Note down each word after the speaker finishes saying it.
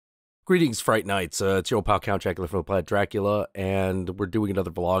Greetings, Fright Nights. It's your old pal Count Jackula from the planet Dracula, and we're doing another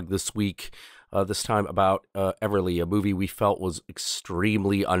vlog this week, this time about Everly, a movie we felt was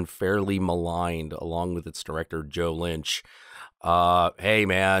extremely unfairly maligned, along with its director, Joe Lynch. Hey,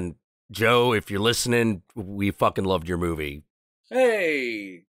 man, Joe, if you're listening, we fucking loved your movie.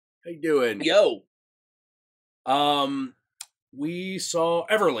 Hey, how you doing? Yo. We saw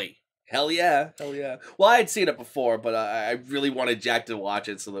Everly. Hell yeah. Hell yeah. Well, I had seen it before, but I really wanted Jack to watch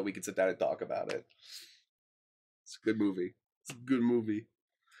it so that we could sit down and talk about it. It's a good movie. It's a good movie.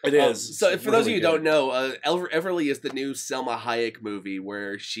 It is. So for those of you who don't know, Everly is the new Selma Hayek movie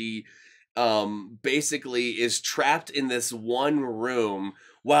where she basically is trapped in this one room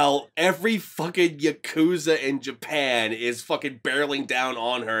while every fucking Yakuza in Japan is fucking barreling down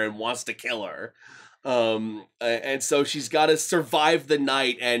on her and wants to kill her. And so she's got to survive the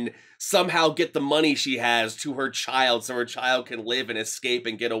night and somehow get the money she has to her child so her child can live and escape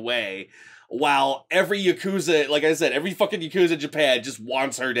and get away, while every Yakuza, like I said, every fucking Yakuza in Japan just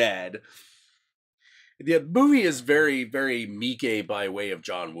wants her dead. The movie is very, very Miike by way of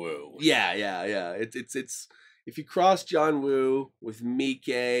John Woo. Yeah. It's if you cross John Woo with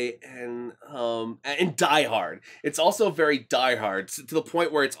Miike and Die Hard, it's also very Die Hard to the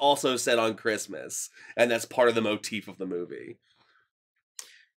point where it's also set on Christmas, and that's part of the motif of the movie.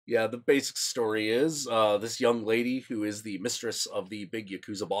 Yeah, the basic story is this young lady who is the mistress of the big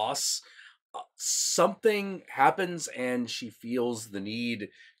Yakuza boss. Something happens and she feels the need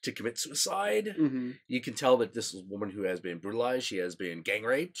to commit suicide. Mm-hmm. You can tell that this is a woman who has been brutalized. She has been gang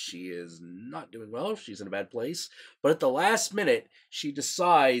raped. She is not doing well. She's in a bad place. But at the last minute, she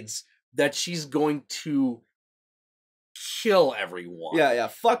decides that she's going to kill everyone. Yeah.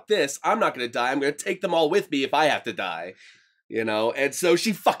 Fuck this. I'm not going to die. I'm going to take them all with me if I have to die. You know? And so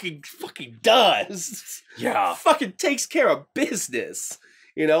she fucking does. Yeah. Fucking takes care of business.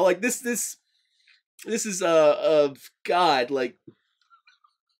 You know? Like, this is, God, like,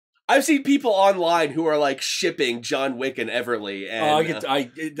 I've seen people online who are, like, shipping John Wick and Everly,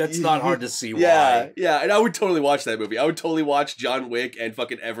 and... that's not hard to see why. Yeah, and I would totally watch that movie. I would totally watch John Wick and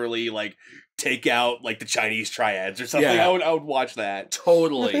fucking Everly, like, take out, like, the Chinese triads or something. Yeah. I would watch that.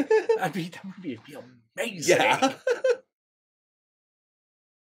 Totally. That movie would be amazing. Yeah.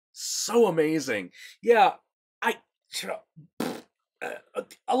 So amazing. Yeah, there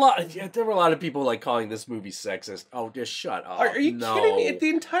were a lot of people like calling this movie sexist. Oh, just shut up. Are you kidding me? The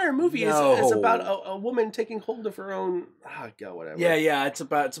entire movie is about a woman taking hold of her own... Oh, God, whatever. Yeah, it's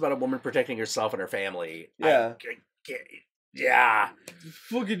about a woman protecting herself and her family. Yeah. Yeah.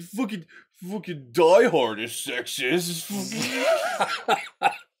 Fucking Die Hard is sexist.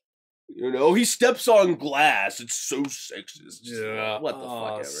 You know, he steps on glass. It's so sexist. Yeah. What the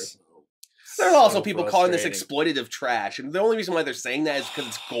fuck ever. There are also people calling this exploitative trash, and the only reason why they're saying that is because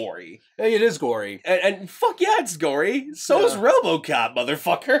it's gory. Hey, it is gory. And fuck yeah, it's gory. So is RoboCop,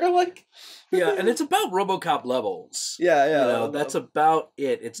 motherfucker. Like, yeah, and it's about RoboCop levels. Yeah. You know, that's about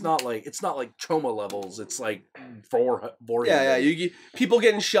it. It's not like trauma levels. It's like for yeah. People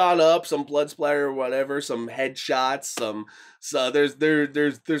getting shot up, some blood splatter or whatever, some headshots, So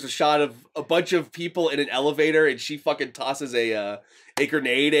there's a shot of a bunch of people in an elevator, and she fucking tosses a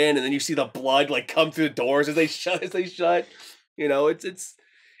grenade in, and then you see the blood like come through the doors as they shut. You know, that's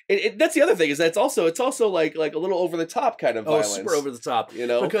the other thing, is that it's also like a little over the top kind of violence. Super over the top. You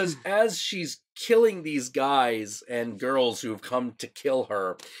know, because as she's killing these guys and girls who have come to kill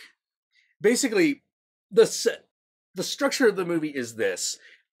her, basically the structure of the movie is this.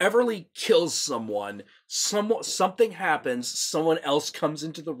 Everly kills someone, something happens, someone else comes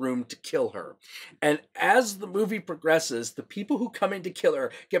into the room to kill her. And as the movie progresses, the people who come in to kill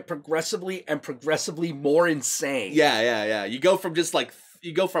her get progressively more insane. Yeah. You go from just like,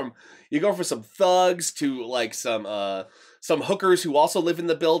 you go from some thugs to like some hookers who also live in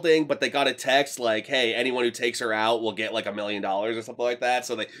the building, but they got a text like, hey, anyone who takes her out will get like $1 million or something like that.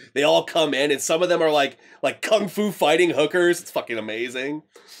 So they all come in, and some of them are like kung fu fighting hookers. It's fucking amazing.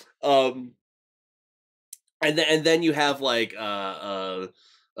 And then you have like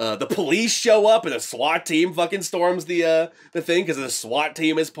the police show up, and the SWAT team fucking storms the thing, because the SWAT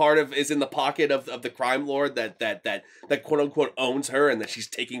team is in the pocket of the crime lord that quote unquote owns her, and that she's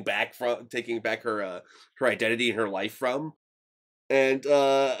taking back her identity and her life from. And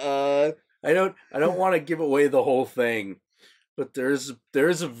I don't want to give away the whole thing, but there's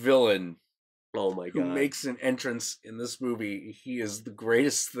a villain. Oh my God. Who makes an entrance in this movie. He is the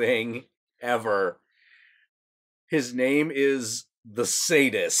greatest thing ever. His name is the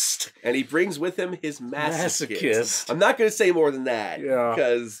Sadist. And he brings with him his masochist. I'm not going to say more than that. Yeah.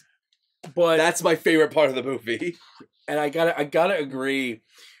 Because that's my favorite part of the movie. And I gotta agree.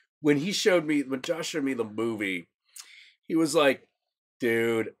 when Josh showed me the movie, he was like,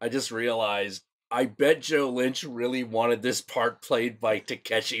 dude, I just realized, I bet Joe Lynch really wanted this part played by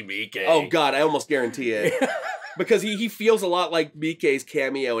Takeshi Miike. Oh God, I almost guarantee it. Because he feels a lot like Miike's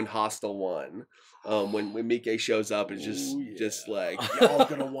cameo in Hostel 1. When Miike shows up, it's just like, y'all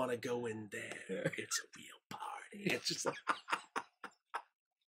gonna want to go in there. It's a real party. It's just like,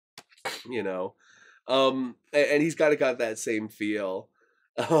 you know, and he's got that same feel.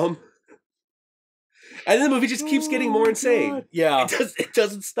 And then the movie just keeps getting more insane. God. Yeah, it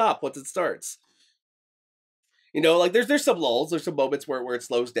doesn't stop once it starts. You know, like there's some lulls, there's some moments where it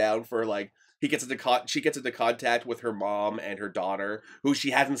slows down for like she gets into contact with her mom and her daughter, who she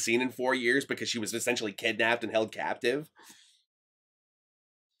hasn't seen in 4 years because she was essentially kidnapped and held captive.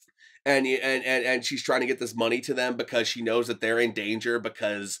 And she's trying to get this money to them because she knows that they're in danger,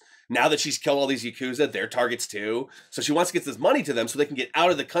 because now that she's killed all these Yakuza, they're targets too. So she wants to get this money to them so they can get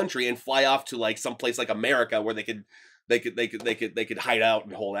out of the country and fly off to like some place like America where they could hide out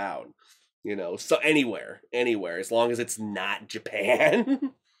and hold out. You know, so anywhere, as long as it's not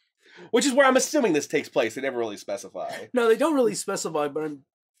Japan. Which is where I'm assuming this takes place. They never really specify. No, they don't really specify, but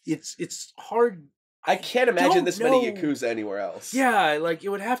it's hard. I can't imagine this many Yakuza anywhere else. Yeah, like it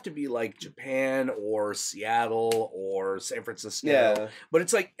would have to be like Japan or Seattle or San Francisco. Yeah. But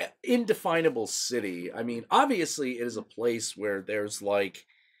it's like indefinable city. I mean, obviously it is a place where there's like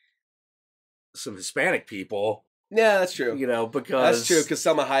some Hispanic people. Yeah, that's true. You know, because that's true, because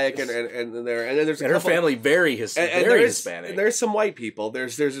Selma Hayek and then there's her family very Hispanic. There's some white people.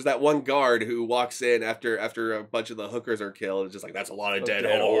 There's that one guard who walks in after a bunch of the hookers are killed. It's just like, that's a lot of dead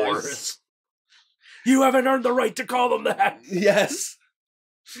whores. You haven't earned the right to call them that. Yes.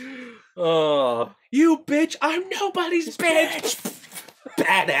 You bitch! I'm nobody's bitch.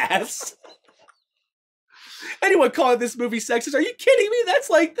 Badass. Anyone calling this movie sexist? Are you kidding me? That's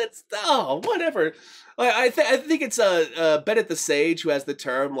whatever. I think it's Bennett the Sage who has the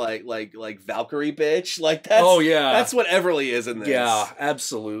term like Valkyrie bitch. Like that's that's what Everly is in this. Yeah,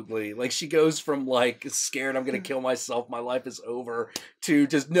 absolutely. Like she goes from like scared I'm gonna kill myself, my life is over, to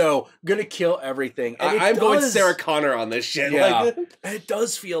just no, I'm gonna kill everything. And I'm going Sarah Connor on this shit. Yeah, like, and it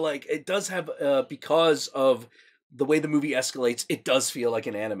does feel like it does have because of the way the movie escalates, it does feel like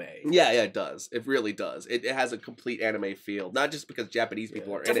an anime. Yeah, it does. It really does. It has a complete anime feel, not just because Japanese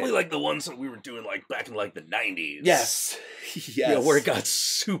people are in it. Definitely like the ones that we were doing like back in like the 90s. Yes. Yes. Yeah, where it got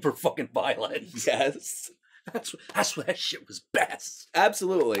super fucking violent. Yes. That's where that shit was best.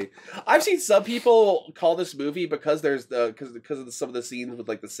 Absolutely. I've seen some people call this movie because there's some of the scenes with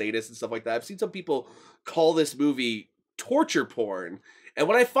like the sadists and stuff like that. I've seen some people call this movie torture porn. And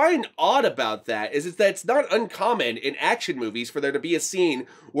what I find odd about that is that it's not uncommon in action movies for there to be a scene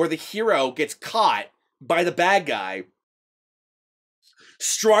where the hero gets caught by the bad guy,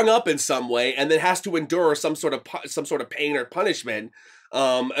 strung up in some way, and then has to endure some sort of pain or punishment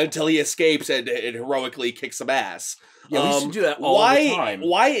until he escapes and heroically kicks some ass. Yeah, we used to do that all the time.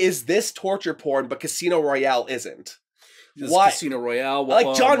 Why is this torture porn but Casino Royale isn't? Casino Royale.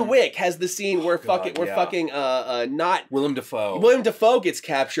 Like John Wick has the scene where not Willem Dafoe. Willem Dafoe gets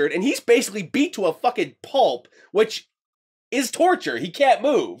captured and he's basically beat to a fucking pulp, which is torture. He can't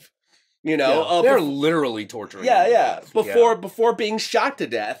move. You know, they're literally torturing. Yeah. Before being shot to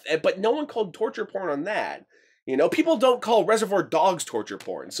death, but no one called torture porn on that. You know, people don't call Reservoir Dogs torture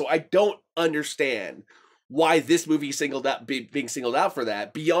porn, so I don't understand why this movie being singled out for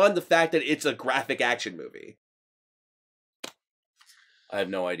that, beyond the fact that it's a graphic action movie. I have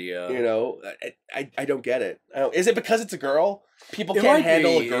no idea. You know, I don't get it. Is it because it's a girl? People can't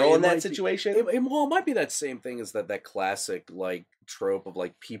handle a girl in that situation? It might be that same thing as that classic, like, trope of,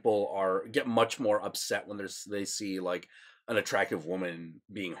 like, people get much more upset when they see, like, an attractive woman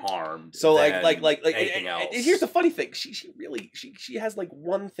being harmed. So, like anything else. Here's the funny thing. She has, like,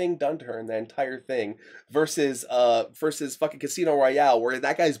 one thing done to her in the entire thing versus fucking Casino Royale, where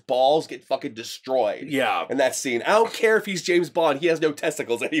that guy's balls get fucking destroyed. Yeah. In that scene. I don't care if he's James Bond. He has no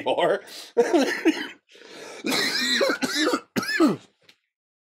testicles anymore.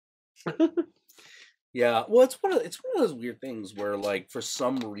 Yeah. Well, it's one of those weird things where, like, for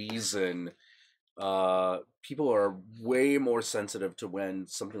some reason, people are way more sensitive to when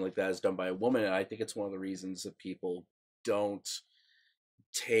something like that is done by a woman, and I think it's one of the reasons that people don't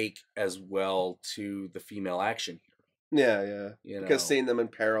take as well to the female action hero. Yeah. You know? Because seeing them in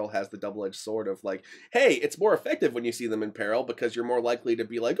peril has the double-edged sword of like, hey, it's more effective when you see them in peril because you're more likely to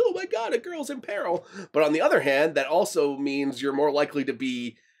be like, oh my god, a girl's in peril. But on the other hand, that also means you're more likely to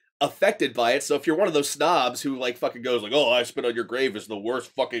be affected by it. So if you're one of those snobs who like fucking goes like, "Oh, I Spit on Your Grave is the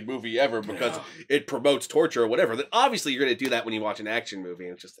worst fucking movie ever because it promotes torture or whatever," then obviously you're gonna do that when you watch an action movie.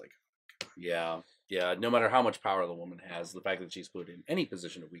 And it's just like, yeah. No matter how much power the woman has, the fact that she's put in any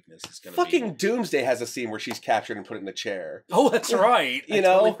position of weakness is gonna fucking Doomsday has a scene where she's captured and put in the chair. Oh, that's right. You I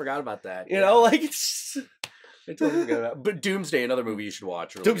know, totally forgot about that. You know, like it's. I totally forgot about. But Doomsday, another movie you should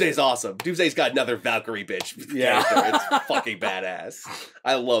watch. Really Doomsday's awesome. Doomsday's got another Valkyrie bitch. Yeah, it's fucking badass.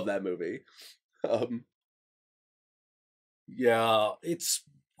 I love that movie. Yeah, it's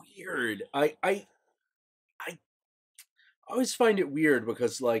weird. I always find it weird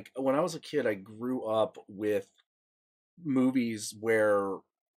because, like, when I was a kid, I grew up with movies where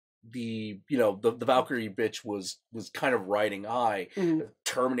the Valkyrie bitch was kind of riding high.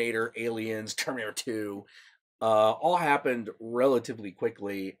 Terminator, Aliens, Terminator 2, all happened relatively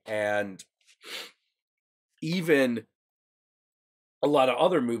quickly, and even a lot of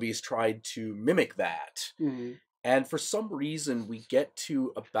other movies tried to mimic that. And for some reason, we get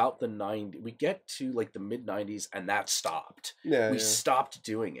to about the like the mid-90s, and that stopped. We stopped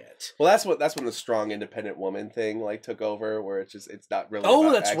doing it. Well, that's when the strong independent woman thing like took over, where it's not really.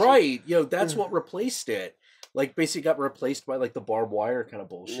 Oh, that's action. Right. That's what replaced it. Like, basically got replaced by like the barbed wire kind of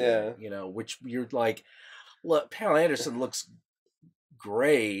bullshit. Which you're like, look, Pamela Anderson looks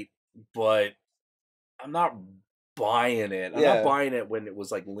great, but I'm not buying it. I'm not buying it when it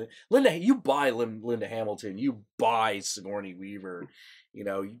was like Linda. You buy Linda Hamilton. You buy Sigourney Weaver.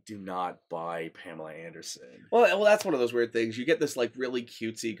 You do not buy Pamela Anderson. Well, that's one of those weird things. You get this like really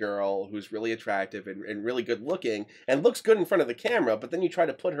cutesy girl who's really attractive and really good looking and looks good in front of the camera, but then you try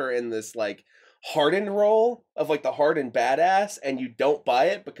to put her in this like hardened role of like the hardened badass, and you don't buy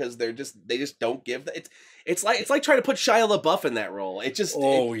it because they just don't give that. It's like trying to put Shia LaBeouf in that role. It just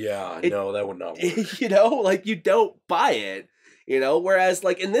no, that would not work. Like you don't buy it. Whereas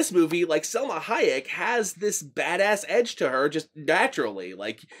like in this movie, like Selma Hayek has this badass edge to her just naturally.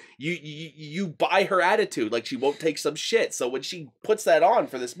 Like you buy her attitude, like she won't take some shit. So when she puts that on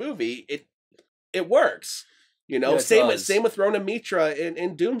for this movie, it works. Same with Rona Mitra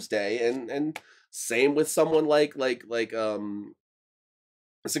in Doomsday, and same with someone like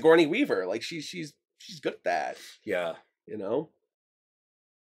Sigourney Weaver. Like she's good at that. Yeah.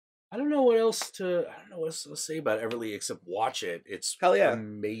 I don't know what else to say about Everly except watch it. It's hell yeah,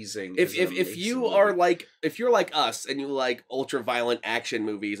 amazing. If you're like us and you like ultra violent action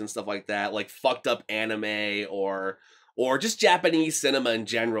movies and stuff like that, like fucked up anime or just Japanese cinema in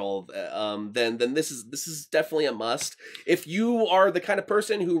general, then this is definitely a must. If you are the kind of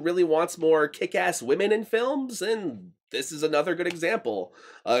person who really wants more kick-ass women in films, then this is another good example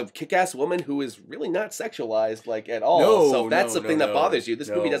of kick-ass woman who is really not sexualized like at all. So if that's something that bothers you, this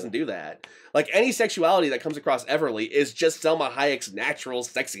movie doesn't do that. Like any sexuality that comes across Everly is just Selma Hayek's natural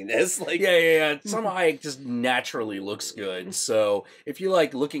sexiness. Like yeah. Selma Hayek just naturally looks good. So if you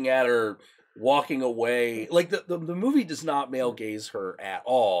like looking at her walking away, like the movie does not male gaze her at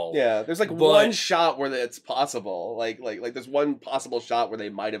all. Yeah, there's like one shot where it's possible. Like there's one possible shot where they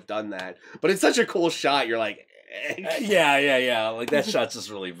might have done that, but it's such a cool shot. You're like. Yeah. Like that shot's just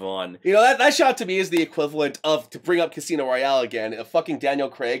really fun. That shot to me is the equivalent of, to bring up Casino Royale again, a fucking Daniel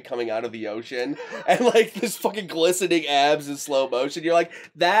Craig coming out of the ocean and like this fucking glistening abs in slow motion. You're like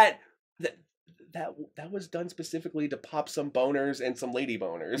that was done specifically to pop some boners and some lady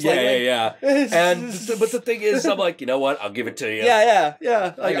boners. Yeah. But the thing is, I'm like, you know what? I'll give it to you. Yeah.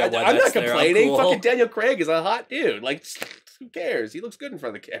 Like, I'm not complaining. Cool. Fucking Daniel Craig is a hot dude. Like, who cares? He looks good in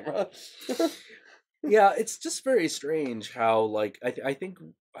front of the camera. Yeah, it's just very strange how, like, I think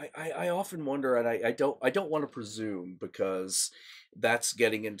I often wonder, and I don't want to presume because that's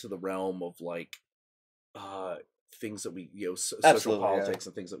getting into the realm of like things that we social politics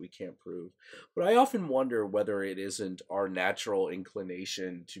and things that we can't prove. But I often wonder whether it isn't our natural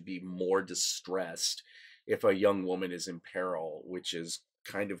inclination to be more distressed if a young woman is in peril, which is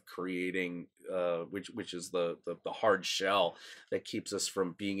kind of creating which is the hard shell that keeps us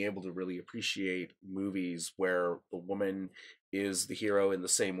from being able to really appreciate movies where the woman is the hero in the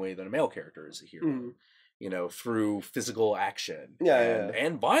same way that a male character is a hero. Through physical action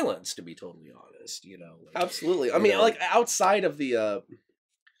and violence, to be totally honest. Absolutely. I mean, like outside of the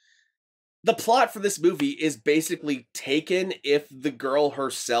plot for this movie is basically taken if the girl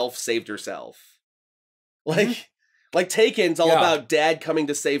herself saved herself. Like Taken's all about dad coming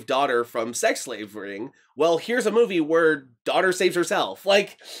to save daughter from sex slavery. Well, here's a movie where daughter saves herself.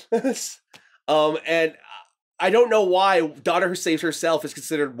 Like, and I don't know why daughter who saves herself is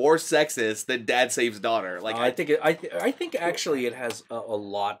considered more sexist than dad saves daughter. Like, I think actually it has a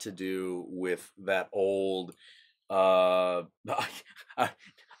lot to do with that old. I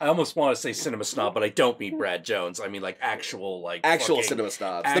I almost want to say cinema snob, but I don't mean Brad Jones. I mean like actual cinema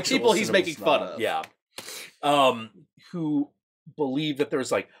snobs. The actual people he's cinema making snob. fun of. Yeah. Who believe that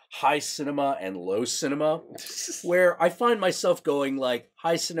there's like high cinema and low cinema, where I find myself going like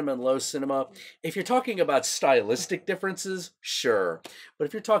high cinema and low cinema. If you're talking about stylistic differences, sure. But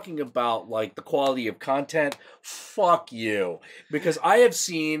if you're talking about like the quality of content, fuck you. Because I have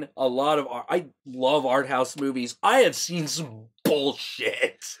seen a lot of I love art house movies. I have seen some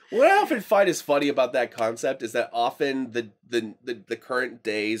bullshit. What I often find is funny about that concept is that often the current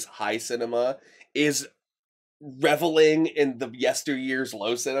day's high cinema is reveling in the yesteryear's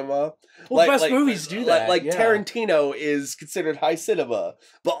low cinema. Well, best movies do that. Tarantino is considered high cinema,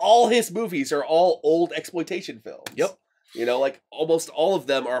 but all his movies are all old exploitation films. Yep. You know, like almost all of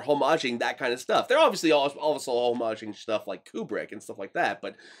them are homaging that kind of stuff. They're obviously also homaging stuff like Kubrick and stuff like that,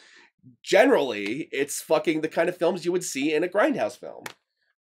 but generally it's fucking the kind of films you would see in a grindhouse film.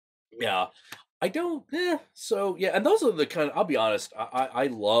 Yeah. I don't, so, yeah, and those are the kind of, I'll be honest, I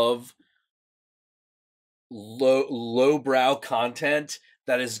love lowbrow content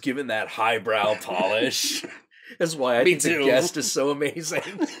that is given that highbrow polish. That's why I think The Guest is so amazing.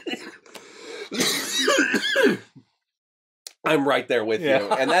 I'm right there with you,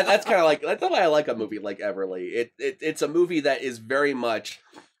 and that's kind of like that's why I like a movie like Everly. It's a movie that is very much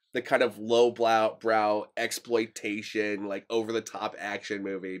the kind of lowbrow exploitation, like over the top action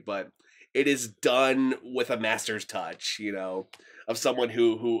movie, but it is done with a master's touch, you know, of someone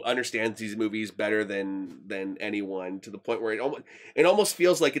who understands these movies better than anyone, to the point where it almost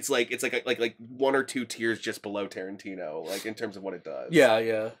feels like it's like one or two tiers just below Tarantino, like in terms of what it does.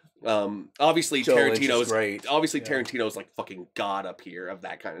 Yeah. Obviously Tarantino's great. Tarantino's like fucking god up here of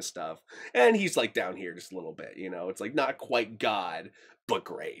that kind of stuff, and he's like down here just a little bit, you know. It's like not quite god, but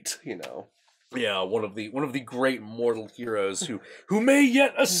great, you know. Yeah, one of the great mortal heroes who may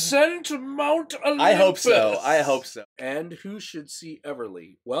yet ascend to Mount Olympus. I hope so. And who should see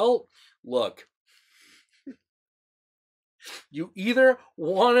Everly? Well, look. You either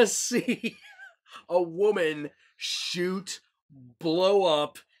want to see a woman shoot, blow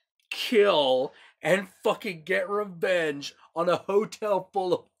up, kill, and fucking get revenge on a hotel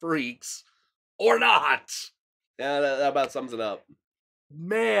full of freaks, or not. Yeah, that about sums it up.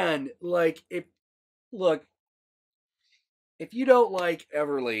 Man, like, if you don't like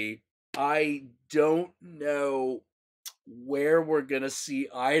Everly, I don't know where we're gonna see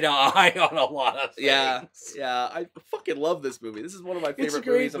eye to eye on a lot of things. Yeah, I fucking love this movie. This is one of my favorite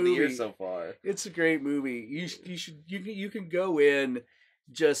movies of the year so far. It's a great movie. You can go in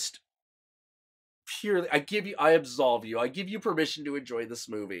just purely. I absolve you. I give you permission to enjoy this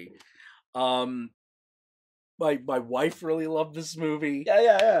movie. My wife really loved this movie.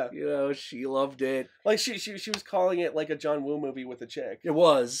 Yeah. You know, she loved it. Like she was calling it like a John Woo movie with a chick. It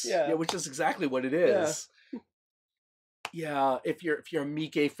was. Yeah, which is exactly what it is. Yeah, if you're a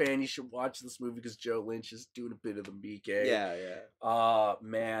Miike fan, you should watch this movie because Joe Lynch is doing a bit of the Miike. Yeah.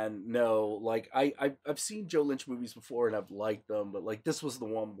 Man, no, like I've seen Joe Lynch movies before and I've liked them, but like this was the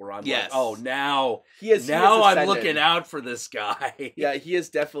one where I'm like, oh, now I'm looking out for this guy. Yeah, he is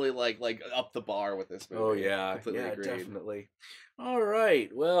definitely like up the bar with this movie. Oh yeah, completely agreed. Definitely. All right,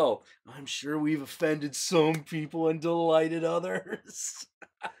 well, I'm sure we've offended some people and delighted others.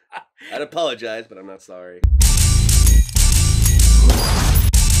 I'd apologize, but I'm not sorry.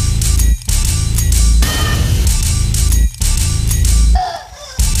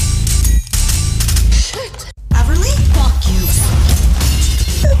 Everly? Fuck you.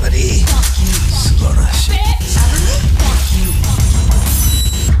 Everly? Fuck you. Everly? Fuck you.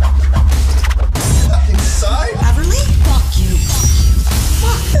 Inside? Everly? Fuck you.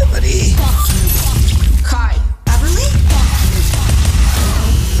 Fuck. Everly? Fuck you. Kai. Everly? Fuck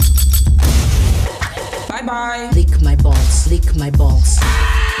you. Bye-bye. Lick my balls. Lick my balls.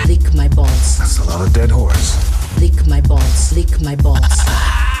 Lick my balls. That's a lot of dead horse. Lick my balls. Lick my balls.